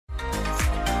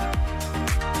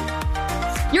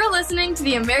You're listening to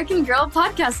the American Girl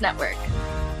Podcast Network.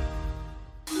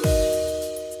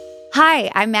 Hi,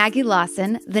 I'm Maggie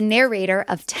Lawson, the narrator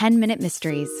of 10-Minute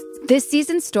Mysteries. This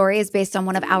season's story is based on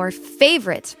one of our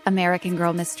favorite American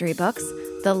Girl mystery books,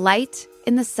 The Light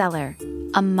in the Cellar,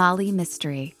 a Molly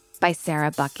mystery by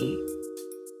Sarah Bucky.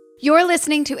 You're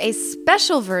listening to a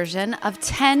special version of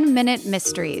 10-Minute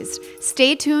Mysteries.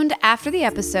 Stay tuned after the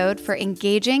episode for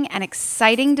engaging and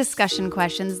exciting discussion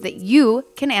questions that you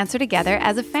can answer together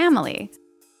as a family.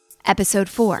 Episode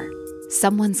 4,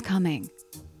 Someone's Coming.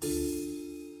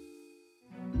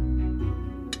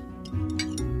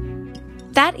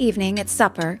 That evening at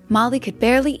supper, Molly could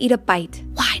barely eat a bite.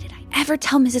 Why did I ever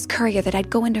tell Mrs. Currier that I'd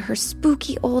go into her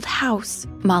spooky old house?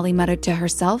 Molly muttered to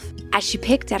herself as she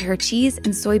picked at her cheese and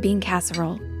soybean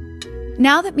casserole.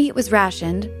 Now that meat was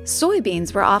rationed,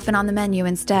 soybeans were often on the menu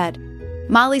instead.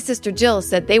 Molly's sister Jill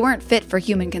said they weren't fit for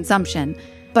human consumption,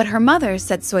 but her mother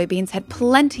said soybeans had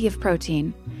plenty of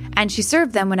protein, and she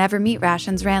served them whenever meat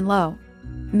rations ran low.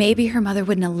 Maybe her mother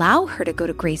wouldn't allow her to go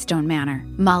to Greystone Manor,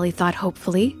 Molly thought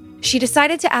hopefully. She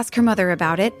decided to ask her mother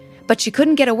about it, but she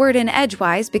couldn't get a word in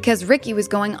edgewise because Ricky was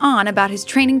going on about his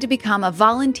training to become a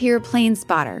volunteer plane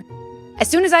spotter. As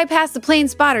soon as I pass the plane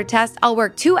spotter test, I'll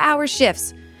work 2-hour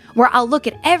shifts where I'll look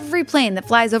at every plane that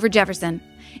flies over Jefferson.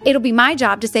 It'll be my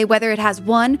job to say whether it has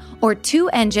 1 or 2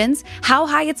 engines, how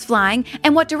high it's flying,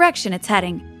 and what direction it's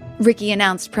heading, Ricky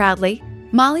announced proudly.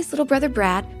 Molly's little brother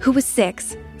Brad, who was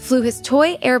 6, flew his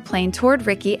toy airplane toward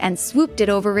Ricky and swooped it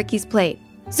over Ricky's plate.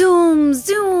 Zoom,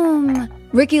 zoom!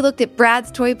 Ricky looked at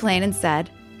Brad's toy plane and said,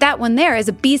 "That one there is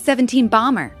a B-17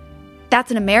 bomber.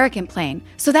 That's an American plane,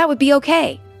 so that would be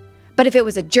okay. But if it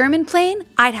was a German plane,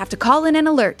 I'd have to call in an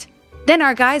alert. Then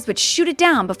our guys would shoot it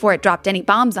down before it dropped any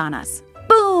bombs on us."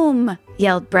 "Boom!"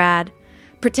 yelled Brad,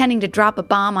 pretending to drop a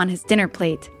bomb on his dinner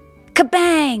plate.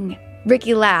 "Kabang!"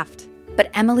 Ricky laughed, but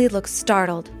Emily looked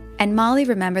startled, and Molly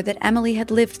remembered that Emily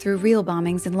had lived through real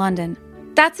bombings in London.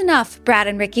 "That's enough, Brad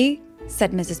and Ricky,"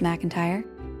 said Mrs. McIntyre.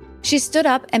 She stood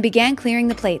up and began clearing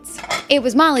the plates. It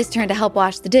was Molly's turn to help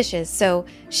wash the dishes, so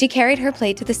she carried her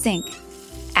plate to the sink.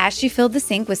 As she filled the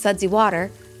sink with sudsy water,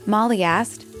 Molly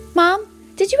asked, "Mom,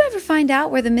 did you ever find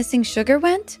out where the missing sugar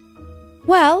went?"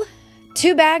 "Well,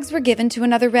 2 bags were given to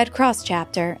another Red Cross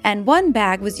chapter, and 1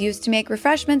 bag was used to make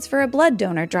refreshments for a blood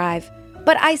donor drive.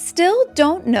 But I still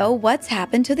don't know what's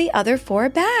happened to the other 4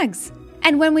 bags.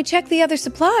 And when we checked the other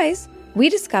supplies, we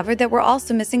discovered that we're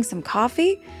also missing some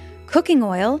coffee, cooking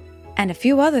oil, and a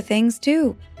few other things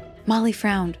too." Molly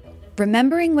frowned,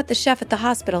 remembering what the chef at the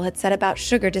hospital had said about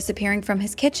sugar disappearing from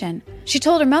his kitchen. She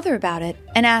told her mother about it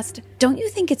and asked, "Don't you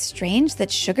think it's strange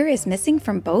that sugar is missing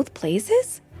from both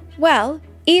places?" "Well,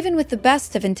 even with the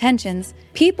best of intentions,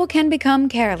 people can become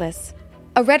careless.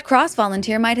 A Red Cross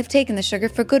volunteer might have taken the sugar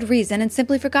for good reason and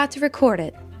simply forgot to record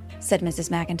it," said Mrs.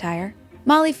 McIntyre.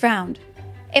 Molly frowned.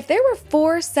 If there were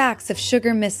 4 sacks of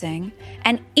sugar missing,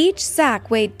 and each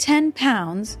sack weighed 10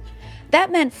 pounds, that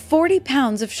meant 40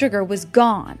 pounds of sugar was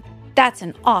gone. That's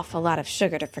an awful lot of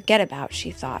sugar to forget about,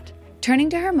 she thought. Turning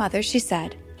to her mother, she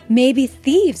said, "Maybe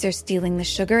thieves are stealing the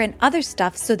sugar and other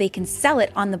stuff so they can sell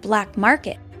it on the black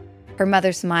market." Her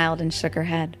mother smiled and shook her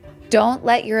head. "Don't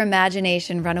let your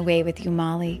imagination run away with you,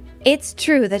 Molly. It's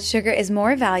true that sugar is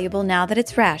more valuable now that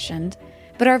it's rationed,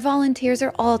 but our volunteers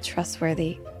are all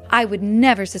trustworthy. I would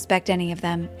never suspect any of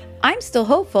them. I'm still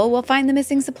hopeful we'll find the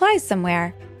missing supplies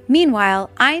somewhere. Meanwhile,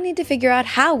 I need to figure out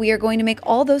how we are going to make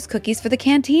all those cookies for the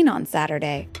canteen on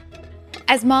Saturday."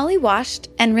 As Molly washed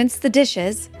and rinsed the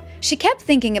dishes, she kept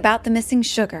thinking about the missing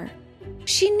sugar.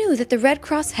 She knew that the Red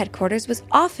Cross headquarters was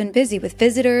often busy with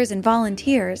visitors and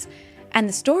volunteers, and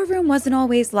the storeroom wasn't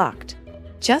always locked.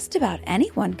 Just about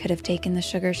anyone could have taken the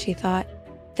sugar, she thought.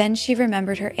 Then she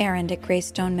remembered her errand at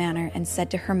Greystone Manor and said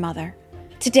to her mother,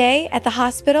 "Today, at the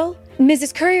hospital,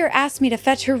 Mrs. Currier asked me to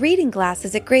fetch her reading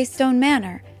glasses at Greystone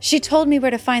Manor. She told me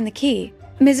where to find the key.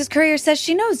 Mrs. Currier says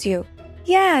she knows you."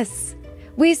 "Yes,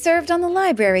 we served on the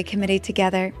library committee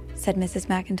together," said Mrs.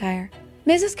 McIntyre.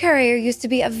 "Mrs. Currier used to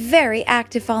be a very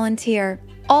active volunteer,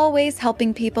 always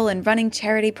helping people and running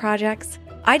charity projects.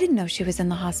 I didn't know she was in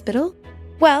the hospital."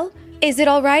 "Well, is it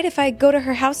all right if I go to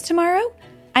her house tomorrow?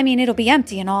 I mean, it'll be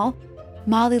empty and all."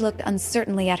 Molly looked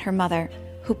uncertainly at her mother,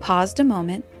 who paused a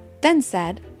moment, then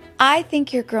said, "I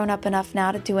think you're grown up enough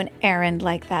now to do an errand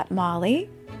like that, Molly.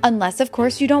 Unless, of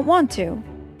course, you don't want to."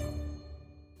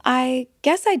 "I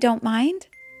guess I don't mind,"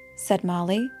 said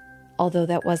Molly, although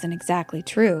that wasn't exactly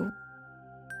true.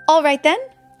 "All right then,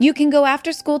 you can go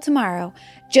after school tomorrow.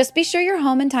 Just be sure you're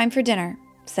home in time for dinner,"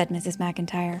 said Mrs.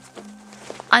 McIntyre.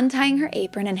 Untying her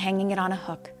apron and hanging it on a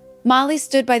hook, Molly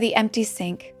stood by the empty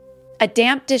sink, a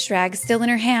damp dish rag still in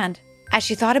her hand. As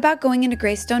she thought about going into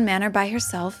Greystone Manor by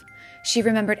herself, she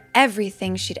remembered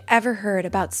everything she'd ever heard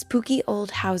about spooky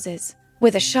old houses.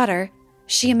 With a shudder,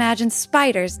 she imagined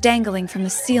spiders dangling from the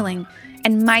ceiling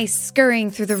and mice scurrying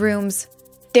through the rooms.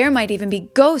 There might even be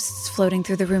ghosts floating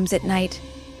through the rooms at night,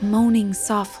 moaning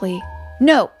softly.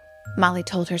 No, Molly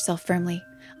told herself firmly.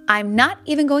 I'm not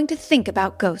even going to think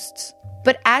about ghosts.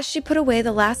 But as she put away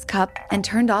the last cup and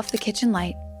turned off the kitchen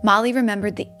light, Molly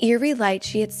remembered the eerie light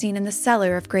she had seen in the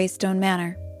cellar of Greystone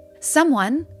Manor.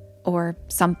 Someone, or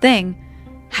something,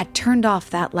 had turned off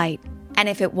that light. And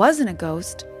if it wasn't a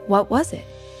ghost, what was it?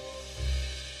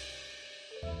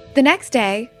 The next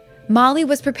day, Molly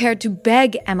was prepared to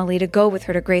beg Emily to go with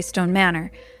her to Greystone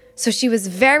Manor, so she was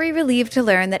very relieved to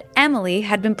learn that Emily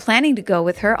had been planning to go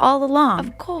with her all along.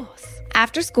 Of course.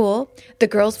 After school, the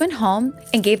girls went home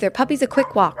and gave their puppies a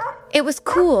quick walk. It was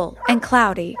cool and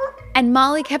cloudy, and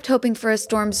Molly kept hoping for a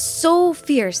storm so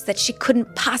fierce that she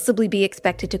couldn't possibly be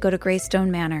expected to go to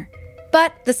Greystone Manor.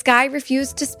 But the sky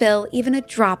refused to spill even a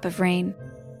drop of rain.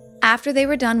 After they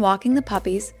were done walking the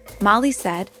puppies, Molly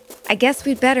said, I guess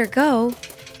we'd better go.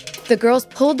 The girls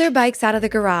pulled their bikes out of the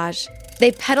garage.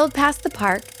 They pedaled past the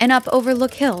park and up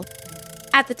Overlook Hill.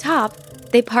 At the top,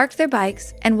 they parked their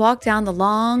bikes and walked down the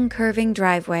long, curving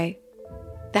driveway.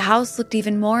 The house looked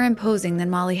even more imposing than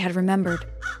Molly had remembered.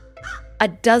 A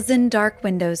dozen dark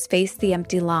windows faced the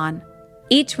empty lawn.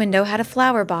 Each window had a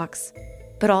flower box,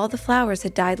 but all the flowers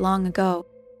had died long ago.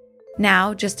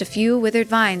 Now, just a few withered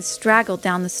vines straggled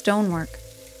down the stonework.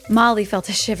 Molly felt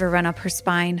a shiver run up her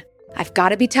spine. I've got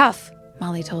to be tough,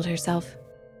 Molly told herself.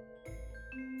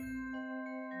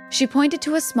 She pointed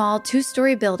to a small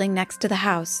 2-story building next to the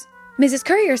house. Mrs.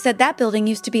 Currier said that building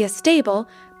used to be a stable,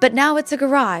 but now it's a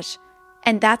garage.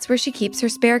 And that's where she keeps her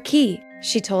spare key,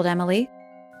 she told Emily.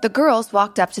 The girls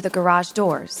walked up to the garage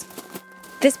doors.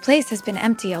 This place has been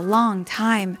empty a long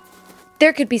time.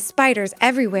 There could be spiders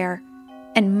everywhere.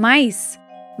 And mice,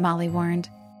 Molly warned.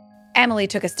 Emily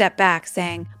took a step back,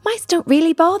 saying, Mice don't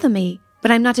really bother me,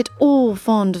 but I'm not at all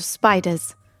fond of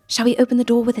spiders. Shall we open the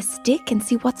door with a stick and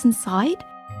see what's inside?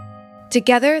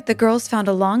 Together, the girls found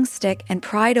a long stick and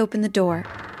pried open the door.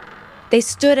 They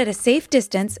stood at a safe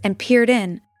distance and peered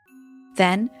in.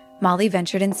 Then, Molly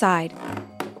ventured inside.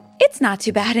 It's not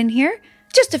too bad in here.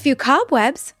 Just a few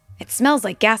cobwebs. It smells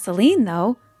like gasoline,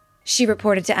 though, she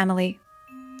reported to Emily.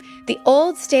 The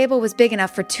old stable was big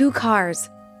enough for 2 cars,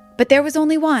 but there was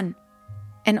only one.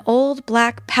 An old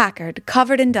black Packard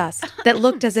covered in dust that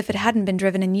looked as if it hadn't been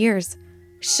driven in years.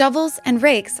 Shovels and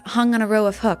rakes hung on a row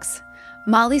of hooks.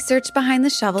 Molly searched behind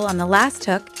the shovel on the last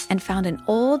hook and found an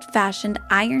old-fashioned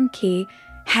iron key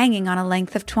hanging on a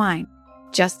length of twine,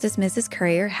 just as Mrs.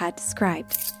 Currier had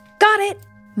described. Got it,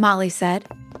 Molly said.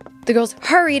 The girls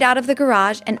hurried out of the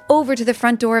garage and over to the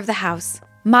front door of the house.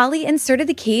 Molly inserted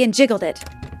the key and jiggled it,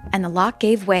 and the lock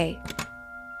gave way.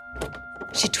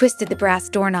 She twisted the brass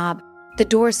doorknob. The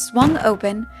door swung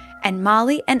open, and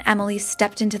Molly and Emily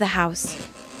stepped into the house.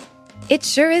 It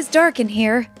sure is dark in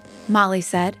here, Molly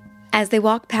said, as they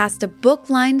walked past a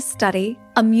book-lined study,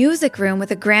 a music room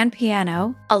with a grand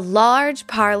piano, a large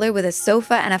parlor with a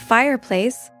sofa and a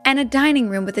fireplace, and a dining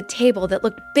room with a table that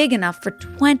looked big enough for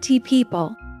 20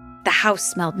 people. The house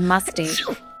smelled musty.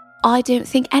 I don't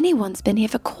think anyone's been here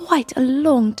for quite a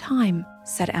long time,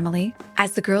 said Emily,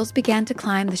 as the girls began to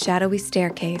climb the shadowy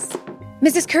staircase.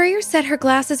 Mrs. Currier said her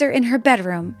glasses are in her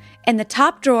bedroom, in the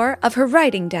top drawer of her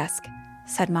writing desk,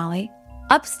 said Molly.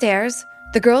 Upstairs,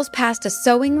 the girls passed a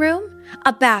sewing room,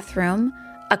 a bathroom,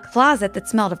 a closet that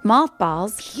smelled of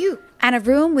mothballs, and a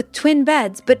room with twin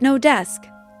beds but no desk.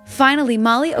 Finally,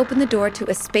 Molly opened the door to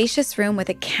a spacious room with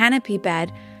a canopy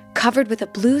bed covered with a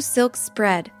blue silk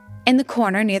spread. In the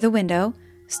corner near the window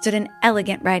stood an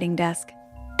elegant writing desk.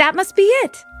 That must be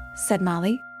it, said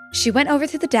Molly. She went over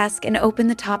to the desk and opened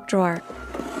the top drawer.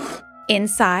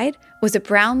 Inside was a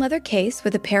brown leather case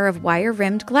with a pair of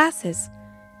wire-rimmed glasses,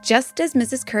 just as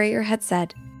Mrs. Currier had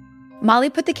said. Molly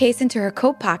put the case into her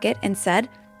coat pocket and said,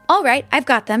 All right, I've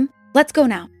got them. Let's go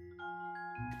now.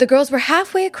 The girls were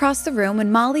halfway across the room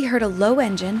when Molly heard a low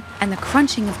engine and the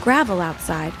crunching of gravel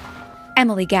outside.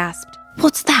 Emily gasped.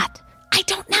 What's that? I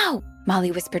don't know,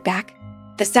 Molly whispered back.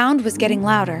 The sound was getting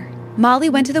louder. Molly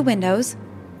went to the windows,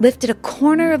 lifted a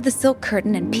corner of the silk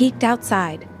curtain and peeked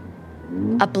outside.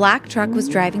 A black truck was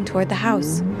driving toward the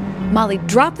house. Molly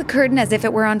dropped the curtain as if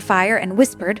it were on fire and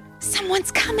whispered,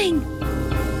 Someone's coming!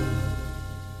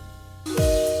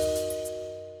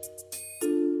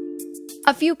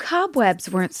 A few cobwebs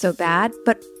weren't so bad,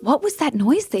 but what was that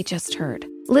noise they just heard?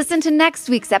 Listen to next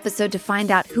week's episode to find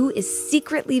out who is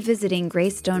secretly visiting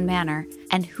Greystone Manor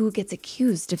and who gets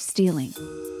accused of stealing.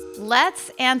 Let's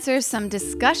answer some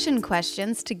discussion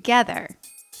questions together.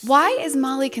 Why is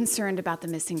Molly concerned about the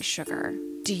missing sugar?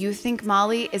 Do you think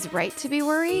Molly is right to be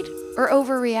worried or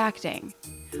overreacting?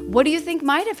 What do you think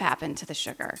might have happened to the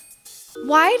sugar?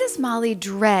 Why does Molly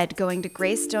dread going to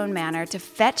Greystone Manor to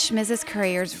fetch Mrs.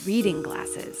 Currier's reading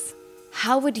glasses?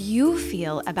 How would you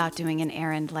feel about doing an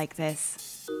errand like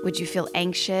this? Would you feel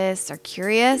anxious or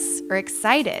curious or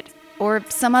excited or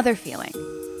some other feeling?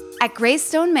 At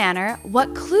Greystone Manor,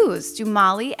 what clues do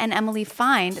Molly and Emily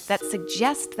find that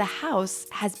suggest the house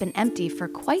has been empty for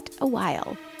quite a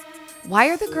while? Why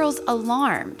are the girls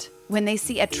alarmed when they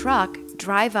see a truck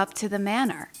drive up to the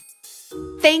manor?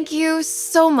 Thank you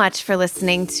so much for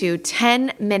listening to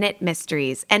 10-Minute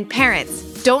Mysteries. And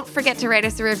parents, don't forget to write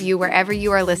us a review wherever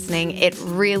you are listening. It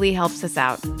really helps us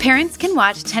out. Parents can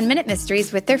watch 10-Minute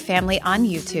Mysteries with their family on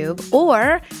YouTube,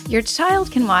 or your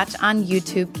child can watch on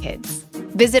YouTube Kids.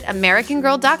 Visit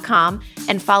AmericanGirl.com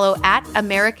and follow at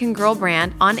American Girl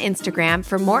Brand on Instagram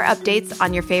for more updates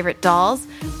on your favorite dolls,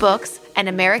 books, and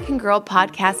American Girl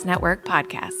Podcast Network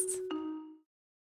podcasts.